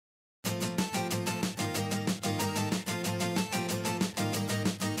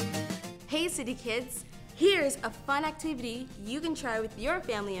Hey City Kids, here's a fun activity you can try with your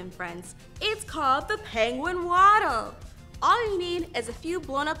family and friends. It's called the Penguin Waddle. All you need is a few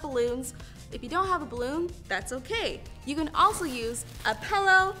blown up balloons. If you don't have a balloon, that's okay. You can also use a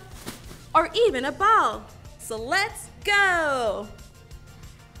pillow or even a ball. So let's go!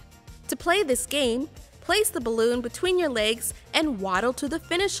 To play this game, place the balloon between your legs and waddle to the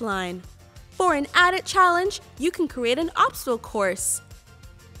finish line. For an added challenge, you can create an obstacle course.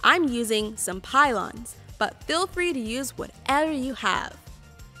 I'm using some pylons, but feel free to use whatever you have.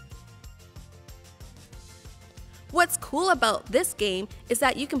 What's cool about this game is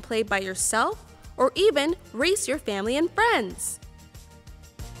that you can play by yourself or even race your family and friends.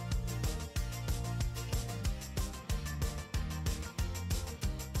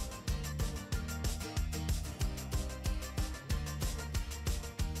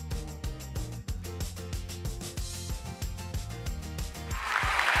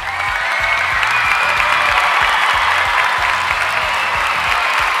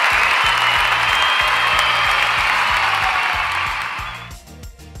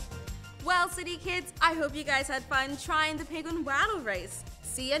 Well, City Kids, I hope you guys had fun trying the Penguin Waddle race.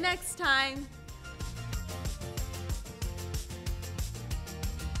 See you next time.